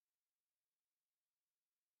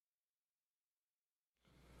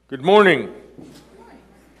Good morning.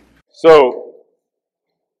 So,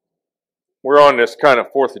 we're on this kind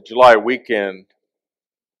of 4th of July weekend,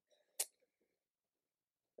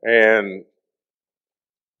 and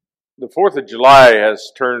the 4th of July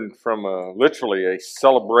has turned from literally a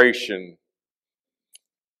celebration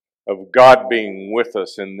of God being with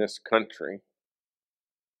us in this country,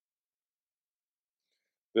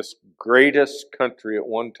 this greatest country at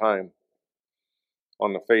one time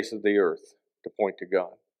on the face of the earth, to point to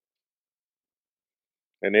God.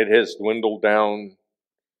 And it has dwindled down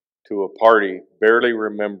to a party barely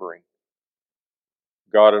remembering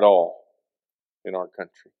God at all in our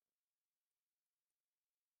country.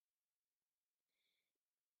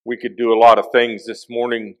 We could do a lot of things this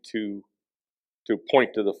morning to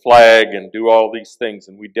point to the flag and do all these things,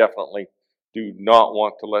 and we definitely do not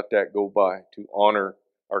want to let that go by, to honor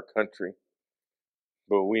our country.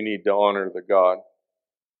 But we need to honor the God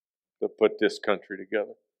that put this country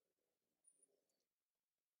together.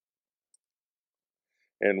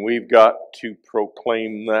 And we've got to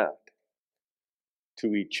proclaim that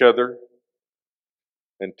to each other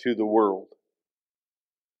and to the world,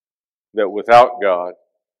 that without God,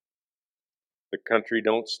 the country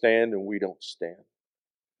don't stand and we don't stand.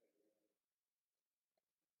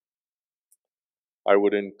 I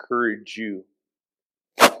would encourage you,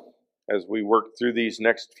 as we work through these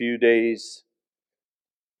next few days,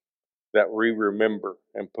 that we remember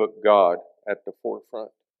and put God at the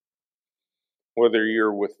forefront. Whether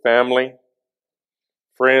you're with family,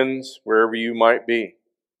 friends, wherever you might be,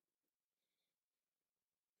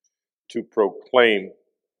 to proclaim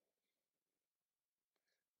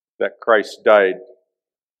that Christ died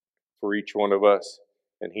for each one of us,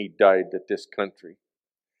 and He died that this country,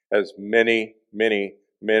 as many, many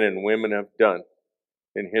men and women have done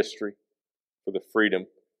in history, for the freedom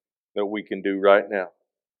that we can do right now.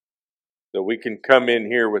 That we can come in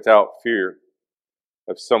here without fear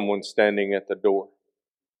of someone standing at the door.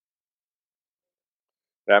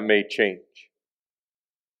 That may change.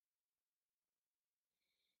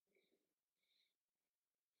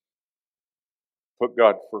 Put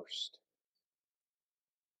God first.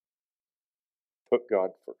 Put God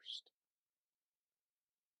first.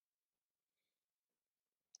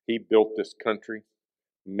 He built this country.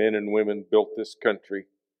 Men and women built this country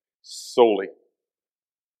solely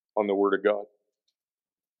on the Word of God.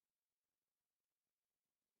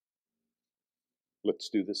 Let's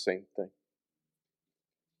do the same thing.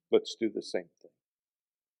 Let's do the same thing.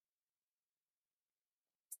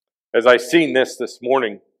 As I seen this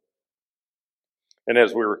morning, and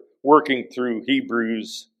as we were working through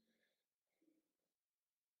Hebrews,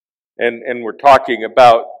 and we're talking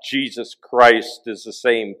about Jesus Christ is the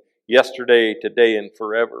same yesterday, today, and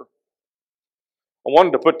forever, I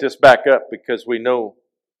wanted to put this back up because we know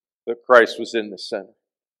that Christ was in the center.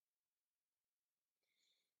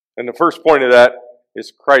 And the first point of that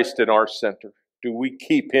is Christ in our center. Do we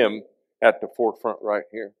keep Him at the forefront right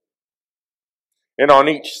here? And on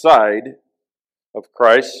each side of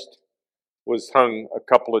Christ was hung a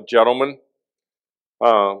couple of gentlemen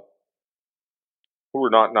who were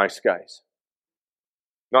not nice guys.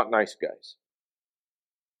 Not nice guys.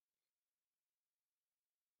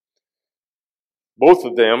 Both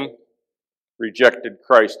of them rejected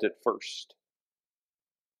Christ at first.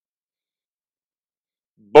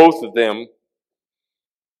 Both of them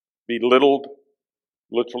belittled,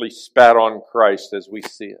 literally spat on Christ as we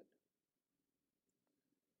see it.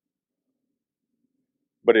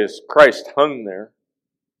 But as Christ hung there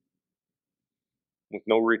with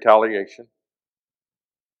no retaliation,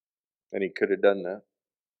 and He could have done that,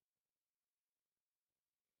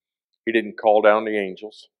 He didn't call down the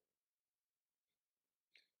angels.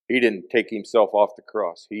 He didn't take Himself off the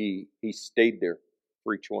cross. He stayed there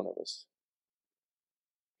for each one of us.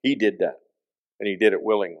 He did that, and He did it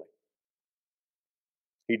willingly.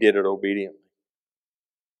 He did it obediently.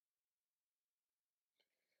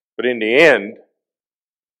 But in the end,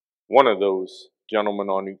 one of those gentlemen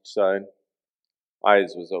on each side,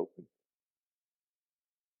 eyes was open.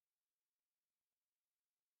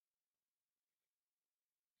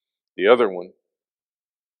 The other one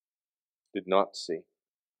did not see.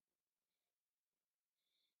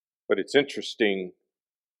 But it's interesting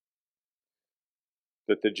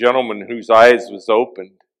that the gentleman whose eyes was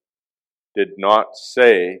opened did not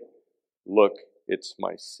say, "Look, it's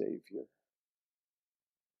my Savior."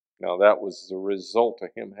 Now that was the result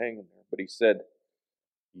of him hanging there. But he said,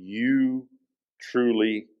 "You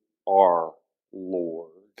truly are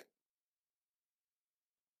Lord,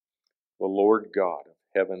 the Lord God of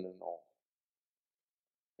heaven and all."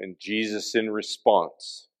 And Jesus, in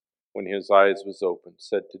response, when his eyes was opened,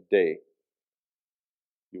 said, "Today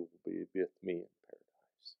you will be with me in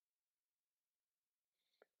paradise.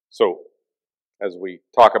 So, as we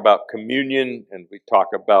talk about communion and we talk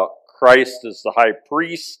about Christ as the high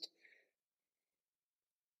priest,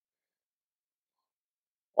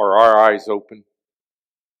 are our eyes open?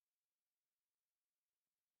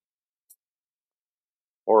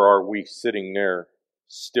 Or are we sitting there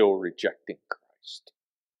still rejecting Christ?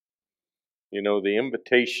 You know, the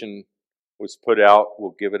invitation was put out,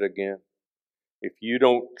 we'll give it again. If you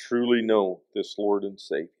don't truly know this Lord and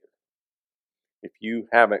Savior, if you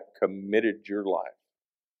haven't committed your life,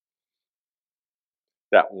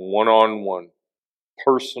 that one-on-one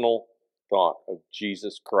personal thought of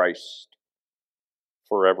Jesus Christ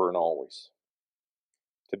forever and always,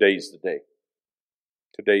 today's the day.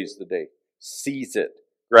 Today's the day. Seize it.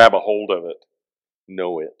 Grab a hold of it.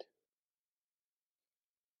 Know it.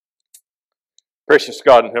 Precious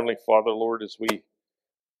God and Heavenly Father, Lord, as we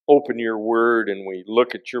open your word and we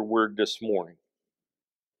look at your word this morning,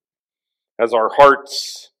 as our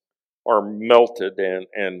hearts are melted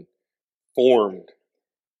and formed,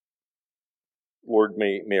 Lord,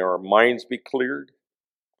 may our minds be cleared.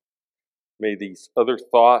 May these other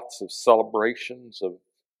thoughts of celebrations, of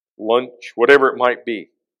lunch, whatever it might be,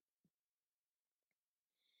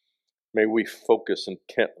 may we focus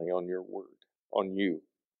intently on your word, on you.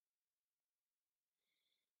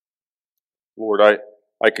 Lord,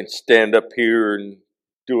 I can stand up here and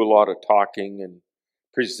do a lot of talking and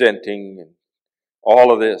presenting and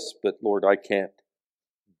all of this, but Lord, I can't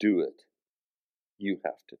do it. You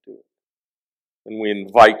have to do it. And we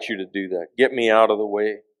invite you to do that. Get me out of the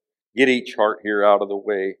way. Get each heart here out of the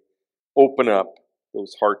way. Open up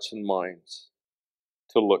those hearts and minds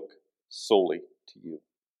to look solely to you,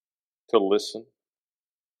 to listen,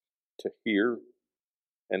 to hear,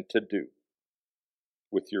 and to do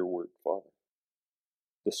with your word, Father.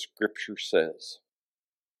 The Scripture says,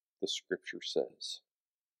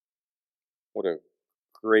 what a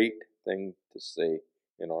great thing to say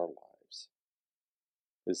in our lives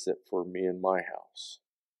is that for me and my house,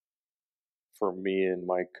 for me and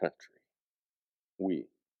my country, we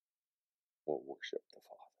will worship the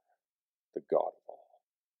Father, the God of all.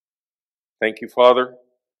 Thank you, Father.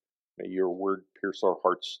 May your word pierce our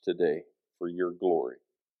hearts today for your glory,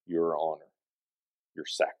 your honor, your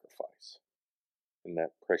sacrifice. In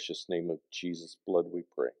that precious name of Jesus' blood we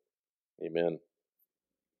pray. Amen.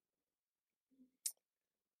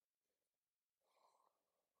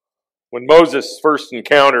 When Moses first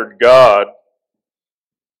encountered God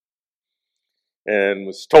and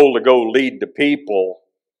was told to go lead the people,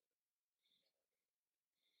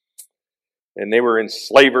 and they were in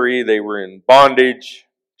slavery, they were in bondage,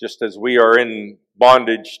 just as we are in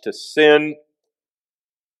bondage to sin,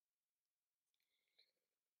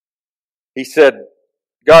 he said,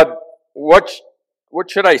 God, what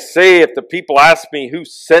should I say if the people ask me who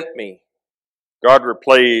sent me? God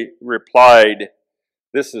replied,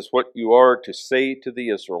 this is what you are to say to the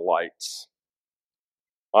Israelites.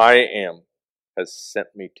 I am has sent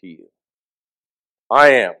me to you. I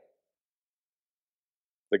am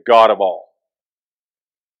the God of all.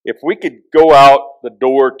 If we could go out the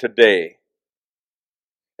door today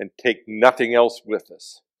and take nothing else with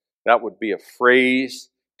us, that would be a phrase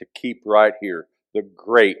to keep right here. The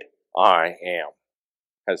great I am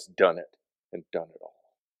has done it and done it all.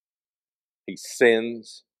 He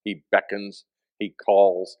sends, he beckons, he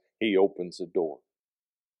calls, he opens the door.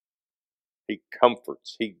 He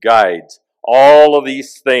comforts, he guides, all of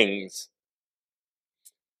these things.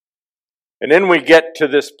 And then we get to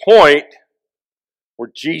this point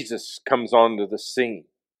where Jesus comes onto the scene.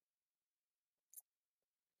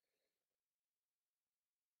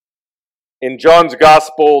 In John's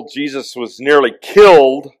Gospel, Jesus was nearly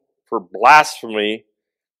killed for blasphemy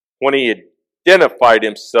when he identified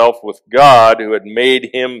himself with God, who had made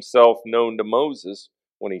himself known to Moses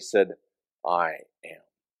when he said, I am.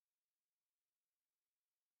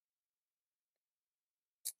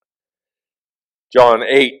 John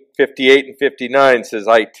 8:58 and 59 says,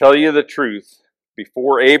 I tell you the truth,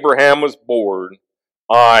 before Abraham was born,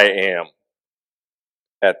 I am.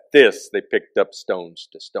 At this, they picked up stones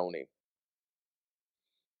to stone him.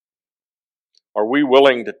 Are we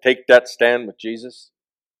willing to take that stand with Jesus?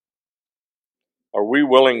 Are we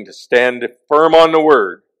willing to stand firm on the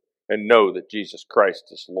word and know that Jesus Christ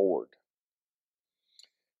is Lord?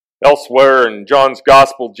 Elsewhere in John's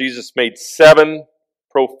Gospel, Jesus made 7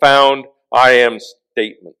 profound I am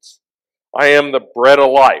statements. I am the bread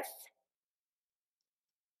of life.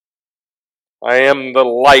 I am the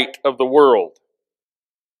light of the world.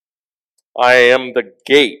 I am the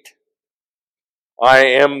gate. I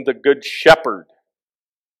am the good shepherd.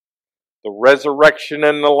 the resurrection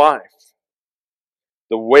and the life,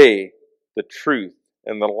 the way, the truth,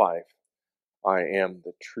 and the life. I am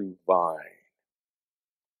the true vine.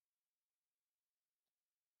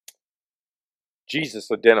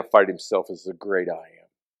 Jesus identified himself as the great I am,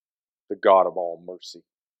 the God of all mercy,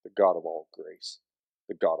 the God of all grace,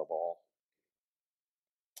 the God of all.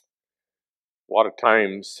 A lot of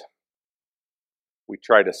times we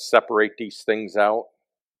try to separate these things out.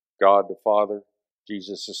 God the Father,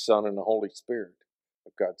 Jesus the Son, and the Holy Spirit.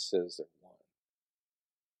 But God says they're one.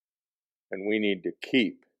 And we need to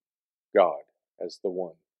keep God as the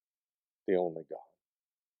one, the only God.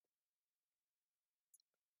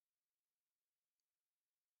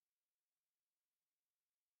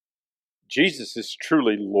 Jesus is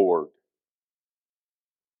truly Lord,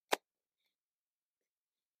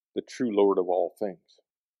 the true Lord of all things.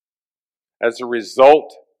 As a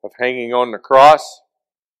result of hanging on the cross,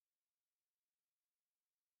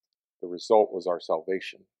 the result was our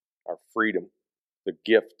salvation, our freedom, the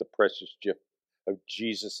gift, the precious gift of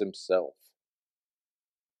Jesus himself.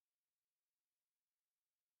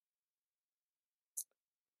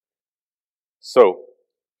 So,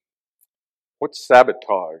 what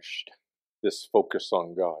sabotaged this focus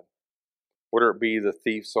on God? Would it be the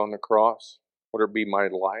thieves on the cross? Would it be my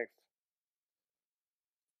life?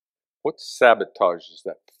 What sabotages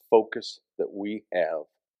that focus that we have,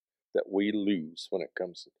 that we lose when it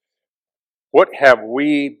comes to? What have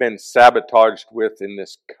we been sabotaged with in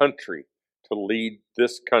this country to lead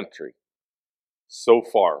this country so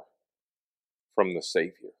far from the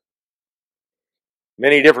Savior?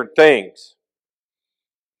 Many different things.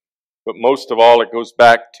 But most of all, it goes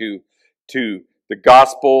back to the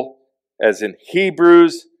gospel. As in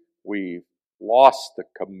Hebrews, we've lost the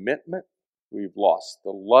commitment, we've lost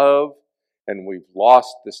the love, and we've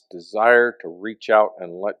lost this desire to reach out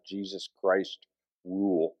and let Jesus Christ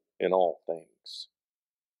rule in all things.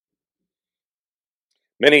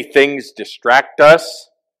 Many things distract us,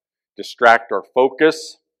 distract our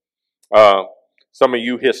focus. Some of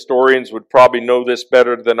you historians would probably know this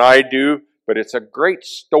better than I do, but it's a great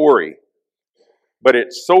story. But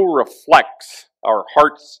it so reflects our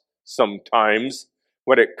hearts sometimes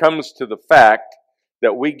when it comes to the fact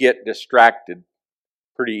that we get distracted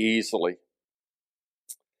pretty easily.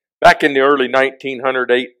 Back in the early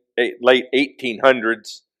 1900s, late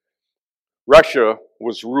 1800s, Russia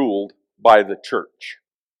was ruled by the church.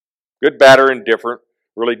 Good, bad, or indifferent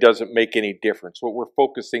really doesn't make any difference. What we're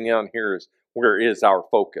focusing on here is, where is our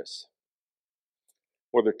focus?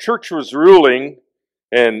 Well, the church was ruling,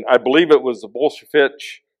 and I believe it was the Bolshevik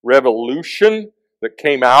Revolution that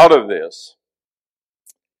came out of this.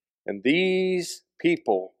 And these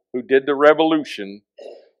people who did the revolution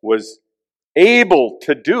was able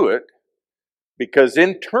to do it because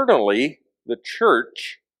internally the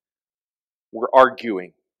church were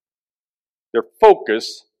arguing. Their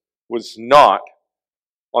focus was not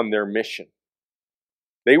on their mission.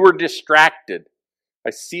 They were distracted. I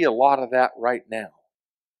see a lot of that right now.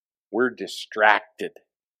 We're distracted.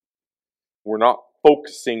 We're not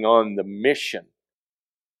focusing on the mission.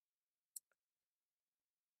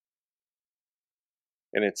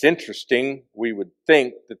 And it's interesting, we would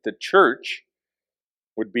think that the church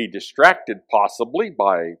would be distracted possibly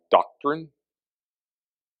by doctrine,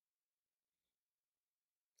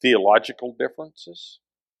 theological differences,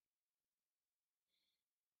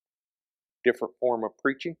 different form of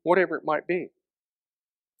preaching, whatever it might be.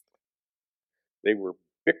 They were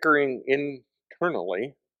bickering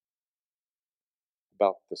internally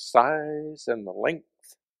about the size and the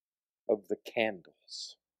length of the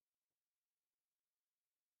candles.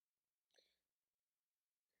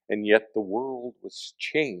 And yet the world was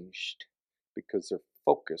changed because their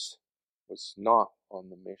focus was not on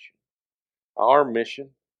the mission. Our mission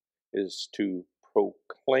is to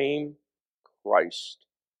proclaim Christ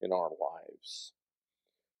in our lives,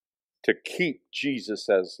 to keep Jesus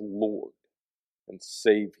as Lord and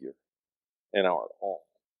Savior in our all.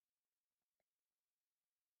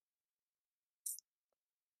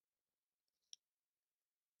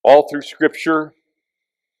 All through Scripture,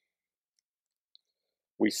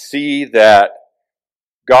 we see that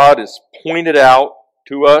God is pointed out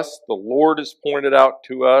to us, the Lord is pointed out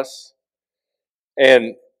to us,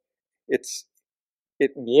 and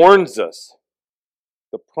it warns us.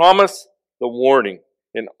 The promise, the warning,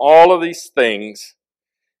 in all of these things,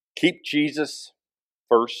 keep Jesus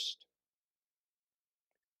first.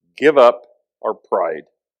 Give up our pride.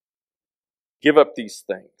 Give up these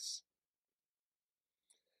things.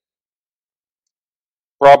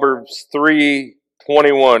 Proverbs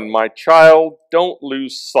 3:21, my child, don't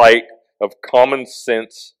lose sight of common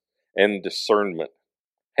sense and discernment.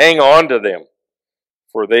 Hang on to them,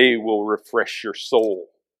 for they will refresh your soul.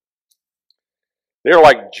 They're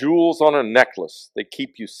like jewels on a necklace. They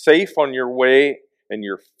keep you safe on your way, and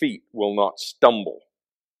your feet will not stumble.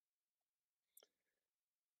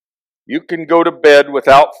 You can go to bed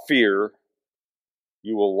without fear.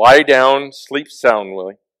 You will lie down, sleep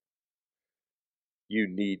soundly. You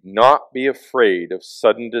need not be afraid of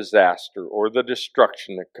sudden disaster or the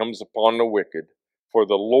destruction that comes upon the wicked, for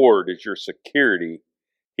the Lord is your security.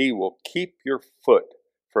 He will keep your foot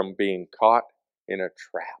from being caught in a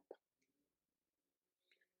trap.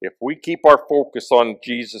 If we keep our focus on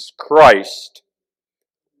Jesus Christ,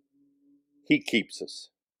 He keeps us.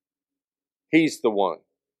 He's the one.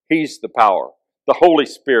 He's the power. The Holy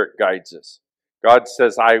Spirit guides us. God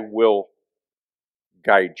says, I will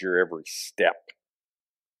guide your every step.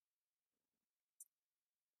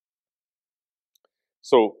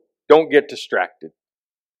 So don't get distracted.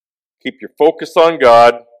 Keep your focus on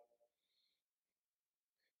God.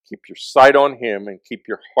 Keep your sight on Him, and keep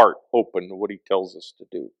your heart open to what He tells us to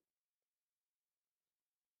do.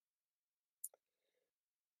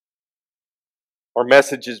 Our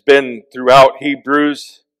message has been throughout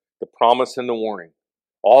Hebrews, the promise and the warning.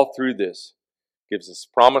 All through this gives us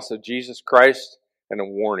promise of Jesus Christ and a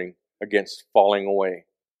warning against falling away,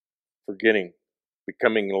 forgetting,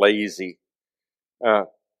 becoming lazy.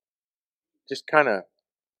 Just kind of,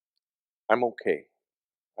 I'm okay.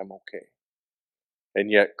 I'm okay. And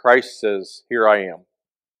yet Christ says, here I am.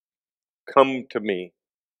 Come to me,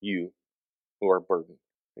 you who are burdened,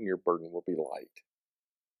 and your burden will be light.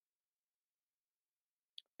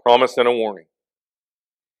 Promise and a warning.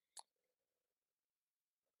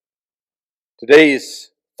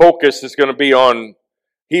 Today's focus is going to be on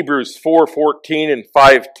Hebrews 4:14 and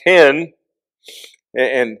 5:10.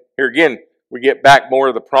 And here again, we get back more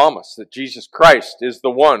of the promise that Jesus Christ is the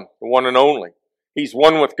one and only. He's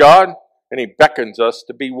one with God, and He beckons us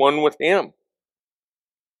to be one with Him.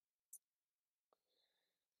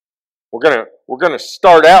 We're going to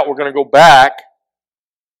start out, we're going to go back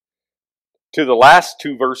to the last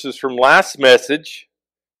two verses from last message.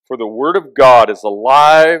 For the Word of God is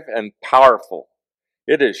alive and powerful.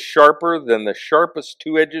 It is sharper than the sharpest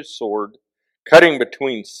two-edged sword, cutting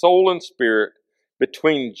between soul and spirit,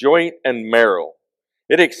 between joint and marrow.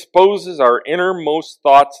 It exposes our innermost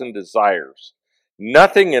thoughts and desires.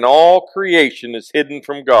 Nothing in all creation is hidden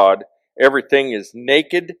from God. Everything is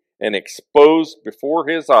naked and exposed before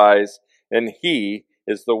His eyes, and He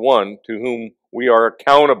is the one to whom we are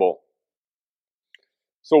accountable.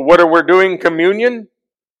 So what are we doing, communion?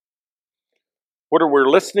 What are we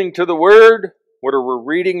listening to the Word? What are we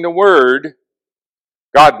reading the Word?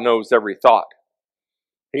 God knows every thought.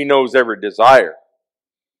 He knows every desire.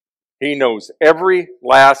 He knows every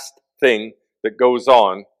last thing that goes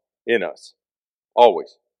on in us.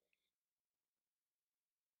 Always.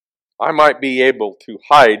 I might be able to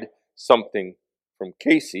hide something from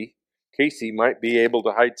Casey. Casey might be able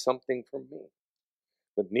to hide something from me.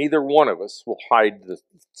 But neither one of us will hide the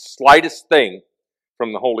slightest thing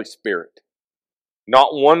from the Holy Spirit.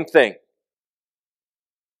 Not one thing.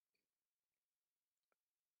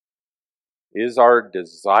 Is our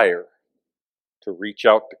desire to reach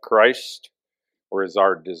out to Christ, or is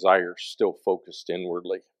our desire still focused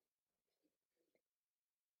inwardly?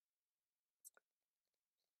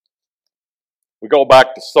 We go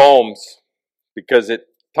back to Psalms because it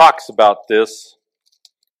talks about this,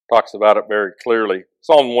 talks about it very clearly.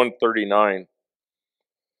 Psalm 139.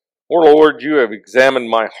 O Lord, you have examined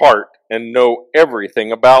my heart and know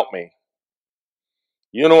everything about me.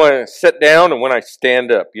 You know when I sit down and when I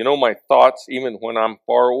stand up. You know my thoughts even when I'm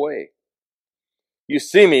far away. You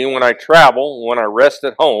see me when I travel, when I rest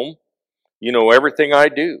at home. You know everything I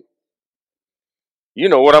do. You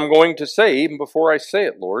know what I'm going to say even before I say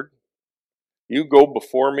it, Lord. You go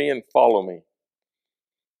before me and follow me.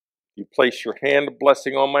 You place your hand of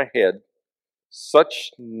blessing on my head.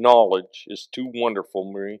 Such knowledge is too wonderful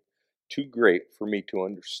for me, too great for me to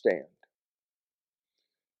understand.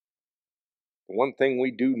 The one thing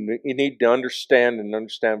we need to understand and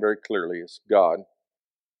understand very clearly is God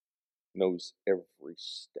knows every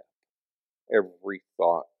step, every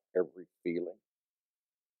thought, every feeling.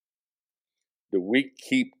 Do we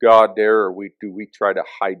keep God there, or do we try to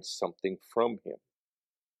hide something from Him?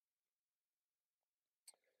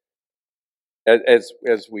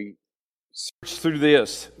 As we search through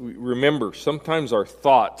this, remember, sometimes our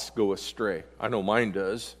thoughts go astray. I know mine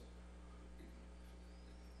does.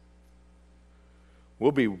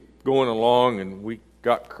 We'll be going along and we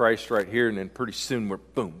got Christ right here, and then pretty soon we're,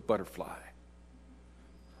 boom, butterfly.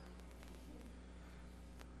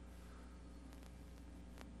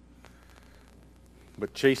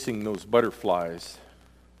 But chasing those butterflies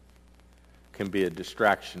can be a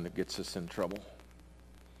distraction that gets us in trouble.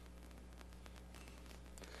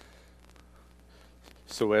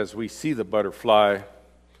 So as we see the butterfly,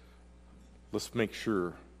 let's make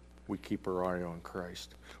sure we keep our eye on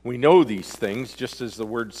Christ. We know these things, just as the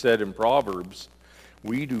word said in Proverbs.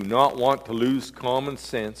 We do not want to lose common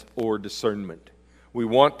sense or discernment. We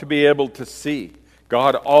want to be able to see.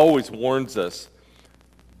 God always warns us,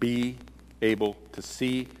 be able to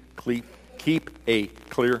see, keep a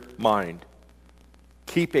clear mind.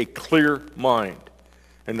 Keep a clear mind.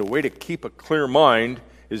 And the way to keep a clear mind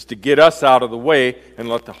is to get us out of the way and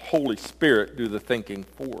let the Holy Spirit do the thinking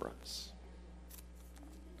for us.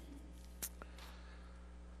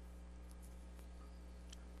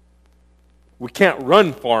 We can't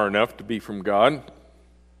run far enough to be from God.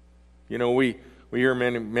 You know, we hear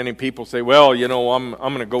many people say, well, you know, I'm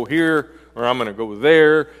going to go here or I'm going to go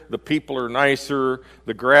there. The people are nicer.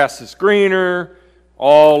 The grass is greener.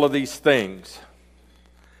 All of these things.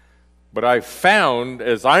 But I've found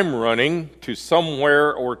as I'm running to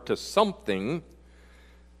somewhere or to something,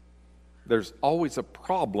 there's always a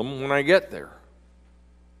problem when I get there.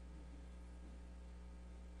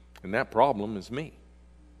 And that problem is me.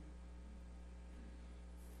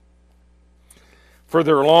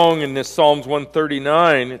 Further along in this Psalms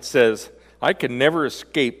 139, it says, I can never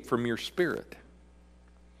escape from your spirit.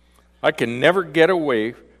 I can never get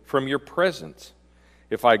away from your presence.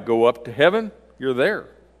 If I go up to heaven, you're there.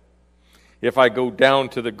 If I go down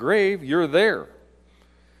to the grave, you're there.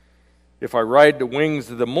 If I ride the wings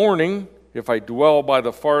of the morning, if I dwell by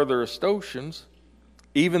the farthest oceans,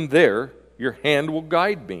 even there your hand will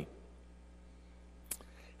guide me,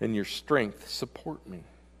 and your strength support me.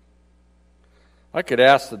 I could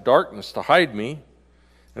ask the darkness to hide me,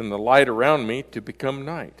 and the light around me to become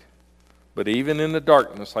night. But even in the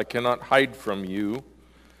darkness I cannot hide from you.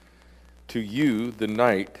 To you the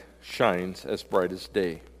night shines as bright as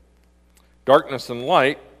day. Darkness and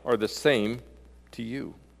light are the same to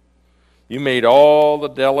you. You made all the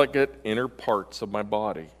delicate inner parts of my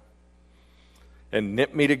body and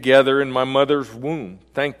knit me together in my mother's womb.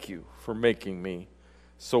 Thank you for making me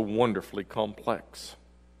so wonderfully complex.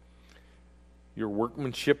 Your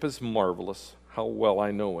workmanship is marvelous. How well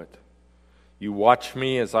I know it. You watched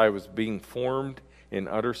me as I was being formed in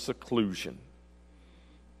utter seclusion.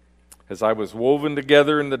 As I was woven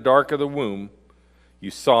together in the dark of the womb, you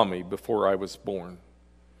saw me before I was born.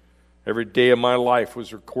 Every day of my life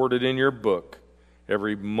was recorded in your book.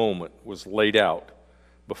 Every moment was laid out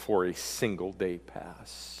before a single day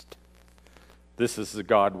passed. This is the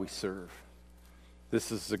God we serve.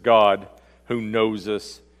 This is the God who knows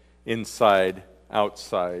us inside,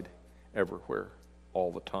 outside, everywhere,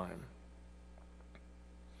 all the time.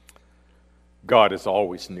 God is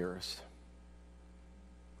always near us.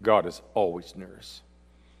 God is always near us.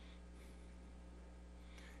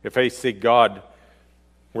 If I say, God,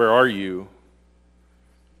 where are you?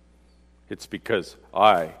 It's because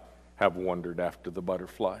I have wandered after the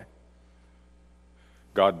butterfly.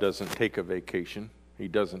 God doesn't take a vacation. He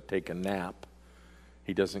doesn't take a nap.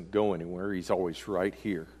 He doesn't go anywhere. He's always right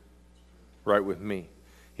here, right with me.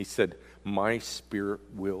 He said, my spirit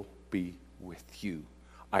will be with you.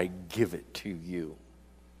 I give it to you,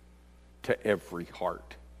 to every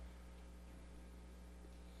heart.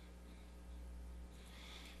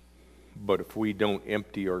 But if we don't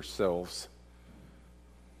empty ourselves,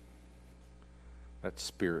 that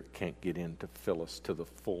spirit can't get in to fill us to the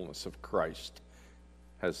fullness of Christ,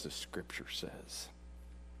 as the scripture says.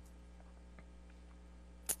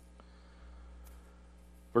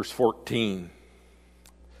 Verse 14.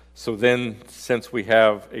 So then, since we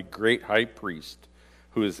have a great high priest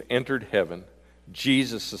who has entered heaven,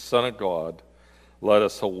 Jesus, the Son of God, let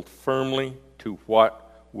us hold firmly to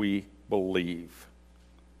what we believe.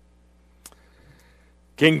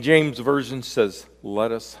 King James Version says,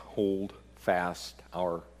 let us hold fast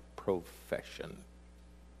our profession.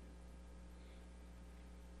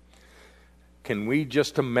 Can we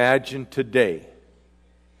just imagine today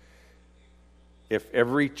if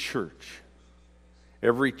every church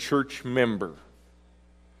member,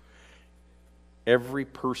 every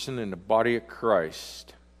person in the body of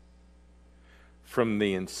Christ from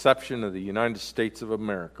the inception of the United States of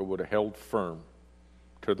America would have held firm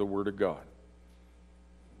to the Word of God,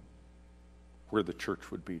 where the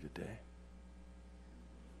church would be today?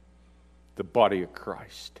 The body of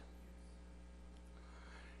Christ.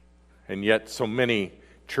 And yet so many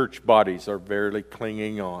church bodies are barely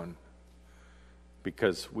clinging on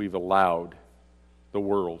because we've allowed the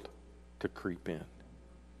world to creep in.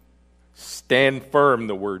 Stand firm,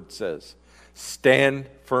 the Word says. Stand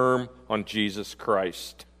firm on Jesus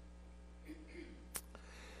Christ.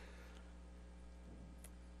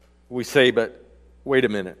 We say, but wait a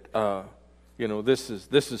minute. This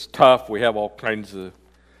is tough. We have all kinds of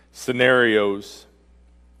scenarios.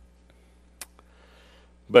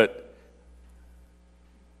 But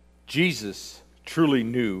Jesus truly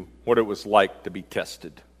knew what it was like to be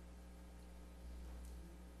tested.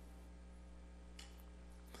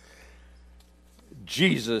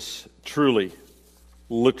 Jesus truly,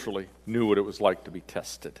 literally knew what it was like to be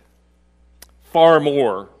tested. Far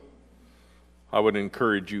more, I would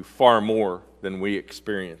encourage you, far more than we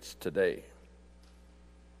experience today.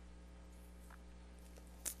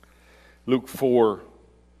 Luke 4,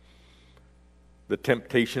 the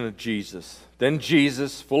temptation of Jesus. Then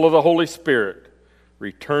Jesus, full of the Holy Spirit,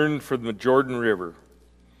 returned from the Jordan River.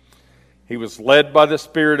 He was led by the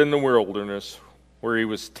Spirit in the wilderness, where he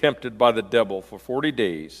was tempted by the devil for 40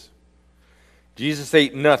 days. Jesus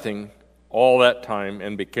ate nothing all that time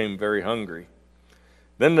and became very hungry.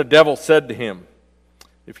 Then the devil said to him,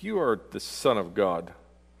 "If you are the Son of God,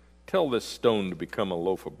 tell this stone to become a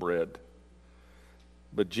loaf of bread."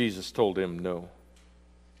 But Jesus told him, "No.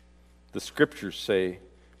 The Scriptures say,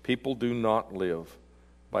 people do not live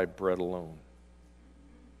by bread alone."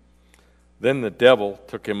 Then the devil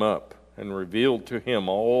took him up and revealed to him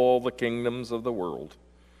all the kingdoms of the world.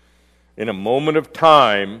 In a moment of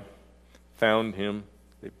time, found him,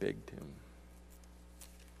 they begged him.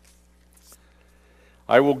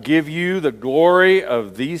 "I will give you the glory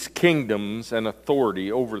of these kingdoms and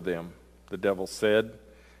authority over them," the devil said,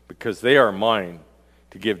 "because they are mine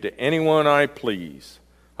to give to anyone I please.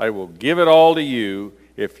 I will give it all to you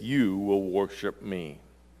if you will worship me."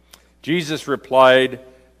 Jesus replied,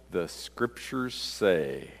 "The Scriptures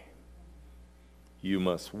say, you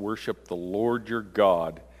must worship the Lord your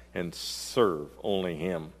God and serve only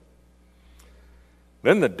him."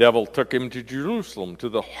 Then the devil took him to Jerusalem, to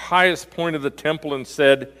the highest point of the temple, and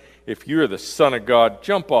said, "If you are the Son of God,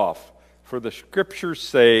 jump off, for the Scriptures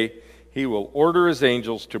say, he will order his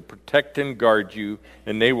angels to protect and guard you,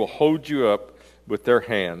 and they will hold you up with their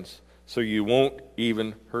hands, so you won't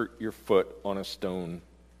even hurt your foot on a stone."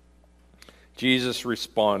 Jesus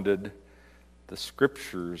responded, "The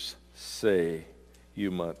Scriptures say, you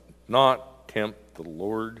must not tempt the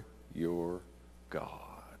Lord your God."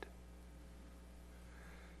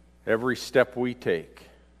 Every step we take,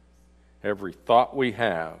 every thought we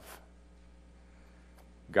have,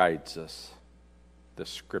 guides us. The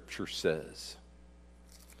Scripture says.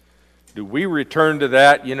 Do we return to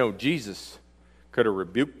that? Jesus could have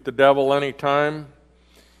rebuked the devil any time.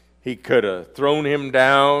 He could have thrown him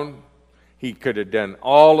down. He could have done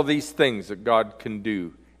all of these things that God can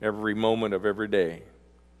do every moment of every day.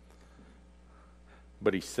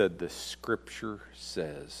 But he said, the Scripture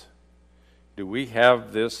says. Do we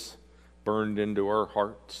have this burned into our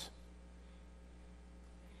hearts?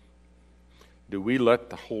 Do we let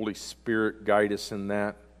the Holy Spirit guide us in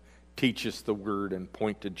that? Teach us the Word and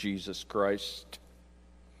point to Jesus Christ?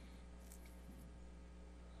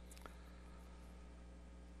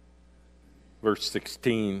 Verse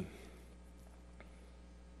 16.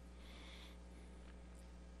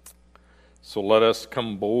 So let us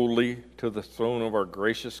come boldly to the throne of our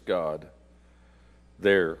gracious God.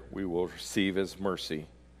 There we will receive His mercy,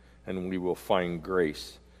 and we will find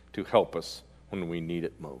grace to help us when we need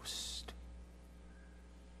it most.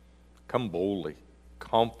 Come boldly,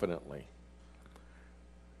 confidently.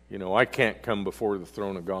 I can't come before the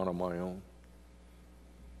throne of God on my own.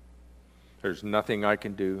 There's nothing I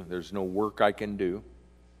can do. There's no work I can do.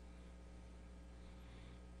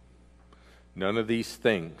 None of these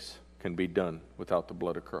things can be done without the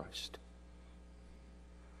blood of Christ.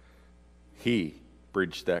 He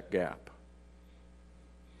bridged that gap.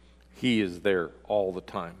 He is there all the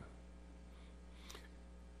time.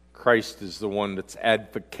 Christ is the one that's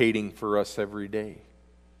advocating for us every day.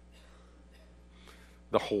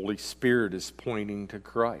 The Holy Spirit is pointing to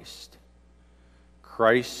Christ.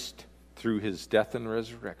 Christ, through His death and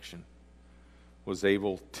resurrection, was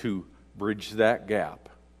able to bridge that gap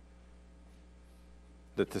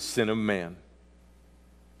that the sin of man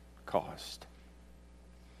caused.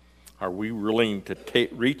 Are we willing to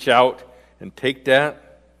reach out and take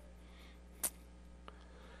that?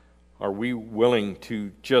 Are we willing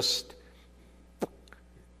to just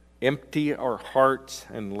empty our hearts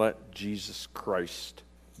and let Jesus Christ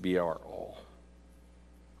be our all?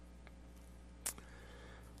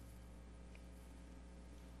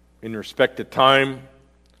 In respect to time,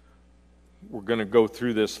 we're going to go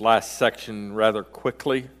through this last section rather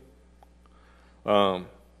quickly.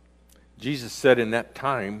 Jesus said in that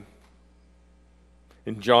time,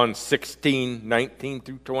 In John 16:19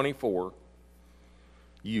 through 24,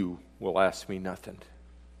 you will ask me nothing.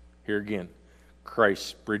 Here again,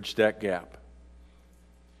 Christ bridged that gap.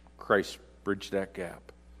 Christ bridged that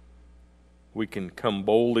gap. We can come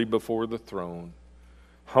boldly before the throne,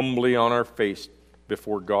 humbly on our face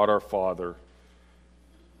before God our Father.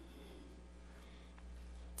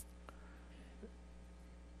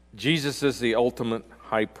 Jesus is the ultimate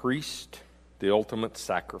high priest, the ultimate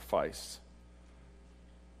sacrifice.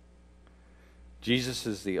 Jesus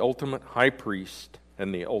is the ultimate high priest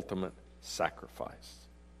and the ultimate sacrifice.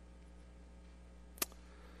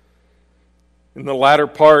 In the latter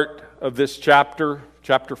part of this chapter,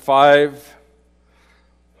 chapter 5,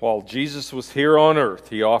 while Jesus was here on earth,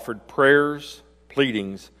 he offered prayers,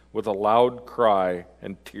 pleadings with a loud cry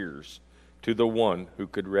and tears to the one who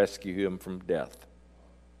could rescue him from death.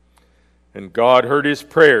 And God heard his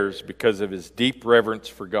prayers because of his deep reverence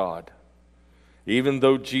for God. Even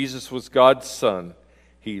though Jesus was God's Son,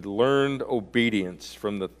 he learned obedience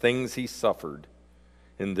from the things he suffered.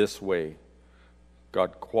 In this way,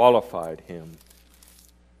 God qualified him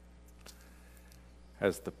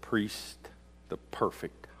as the priest, the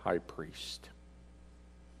perfect high priest.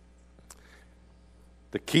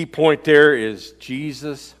 The key point there is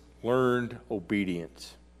Jesus learned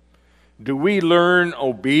obedience. Do we learn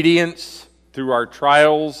obedience through our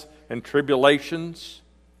trials and tribulations?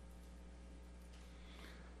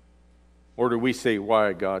 Or do we say,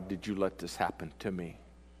 why, God, did you let this happen to me?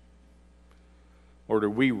 Or do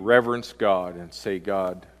we reverence God and say,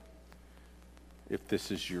 God, if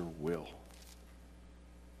this is your will?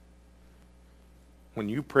 When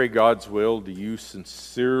you pray God's will, do you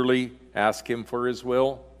sincerely ask him for his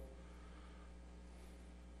will?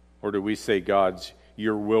 Or do we say, God's,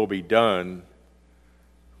 your will be done,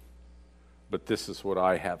 but this is what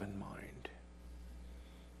I have in mind.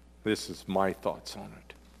 This is my thoughts on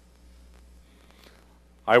it.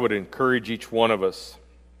 I would encourage each one of us.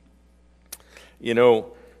 You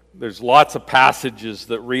know, there's lots of passages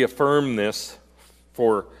that reaffirm this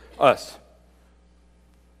for us,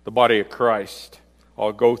 the body of Christ.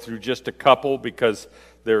 I'll go through just a couple because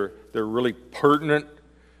they're really pertinent,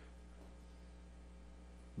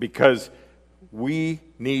 because we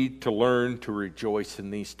need to learn to rejoice in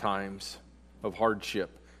these times of hardship,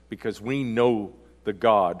 because we know the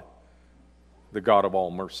God of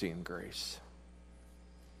all mercy and grace.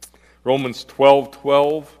 Romans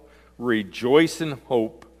 12:12, rejoice in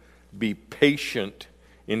hope, be patient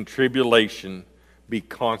in tribulation, be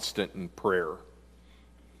constant in prayer.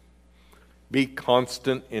 Be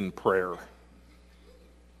constant in prayer.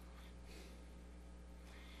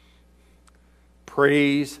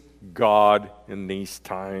 Praise God in these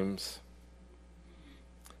times.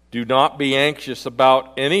 Do not be anxious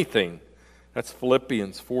about anything. That's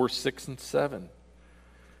Philippians 4:6 and 7.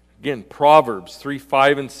 Again, Proverbs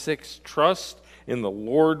 3:5 and 6. Trust in the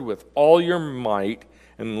Lord with all your might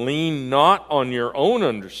and lean not on your own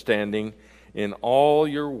understanding. In all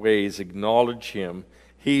your ways acknowledge him.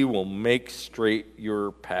 He will make straight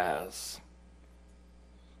your paths.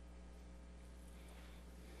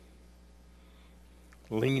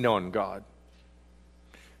 Lean on God.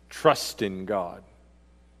 Trust in God.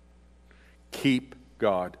 Keep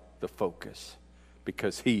God the focus,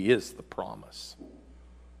 because he is the promise.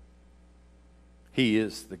 He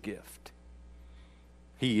is the gift.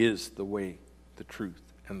 He is the way, the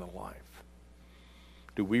truth, and the life.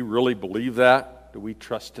 Do we really believe that? Do we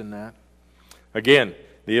trust in that? Again,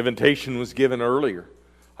 the invitation was given earlier.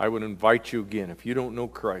 I would invite you again, if you don't know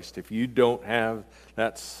Christ, if you don't have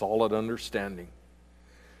that solid understanding,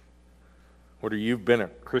 whether you've been a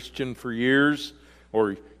Christian for years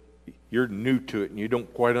or you're new to it and you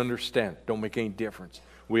don't quite understand, don't make any difference.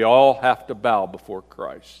 We all have to bow before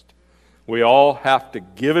Christ. We all have to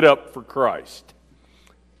give it up for Christ.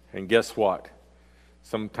 And guess what?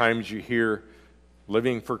 Sometimes you hear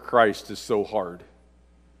living for Christ is so hard.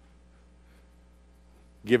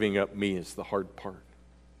 Giving up me is the hard part.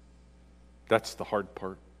 That's the hard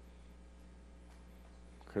part.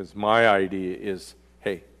 Because my idea is,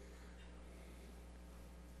 hey,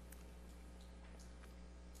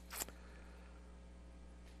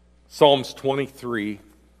 Psalms 23,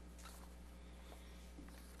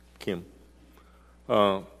 Kim.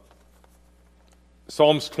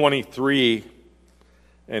 Psalms 23,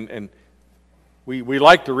 and we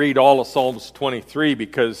like to read all of Psalms 23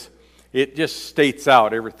 because it just states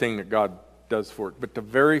out everything that God does for it. But the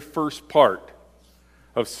very first part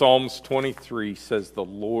of Psalms 23 says, the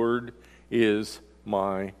Lord is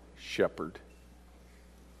my shepherd.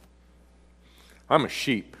 I'm a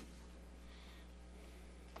sheep.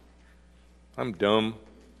 I'm dumb.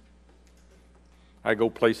 I go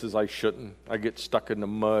places I shouldn't. I get stuck in the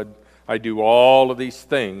mud. I do all of these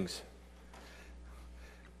things.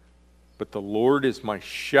 But the Lord is my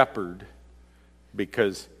shepherd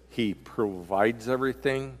because He provides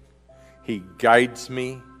everything. He guides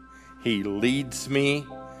me. He leads me.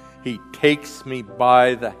 He takes me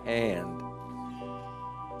by the hand.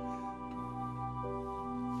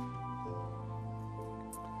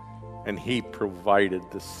 And He provided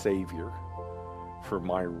the Savior for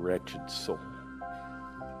my wretched soul.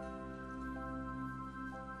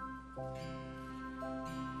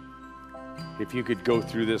 If you could go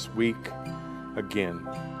through this week again,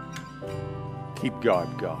 keep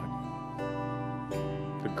God, God,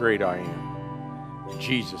 the great I am,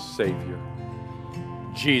 Jesus Savior,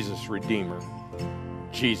 Jesus Redeemer,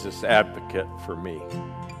 Jesus Advocate for me,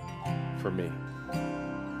 for me.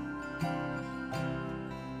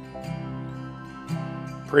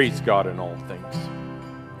 Praise God in all things.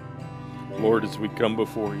 Lord, as we come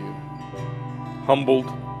before you, humbled,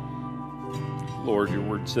 Lord, your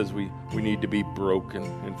word says we need to be broken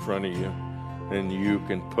in front of you, and you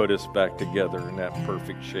can put us back together in that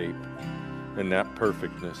perfect shape. And that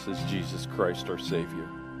perfectness is Jesus Christ, our Savior.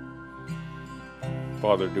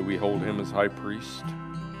 Father, do we hold Him as high priest?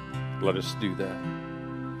 Let us do that.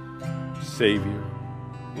 Savior,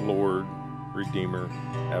 Lord, Redeemer,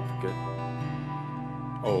 Advocate.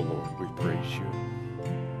 Oh, Lord, we praise you.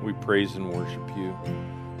 We praise and worship you.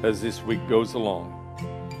 As this week goes along,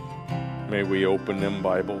 may we open them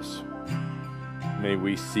Bibles. May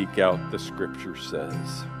we seek out the Scripture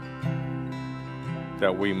says,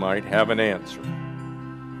 that we might have an answer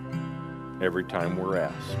every time we're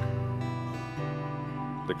asked.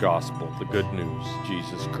 The gospel, the good news,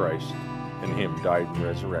 Jesus Christ and Him died and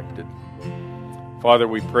resurrected. Father,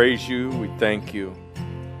 we praise you. We thank you.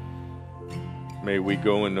 May we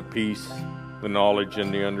go in the peace, the knowledge,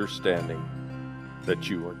 and the understanding that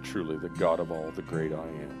you are truly the God of all, the great I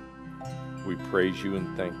am. We praise you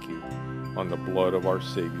and thank you on the blood of our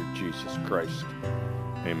Savior, Jesus Christ.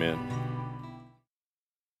 Amen.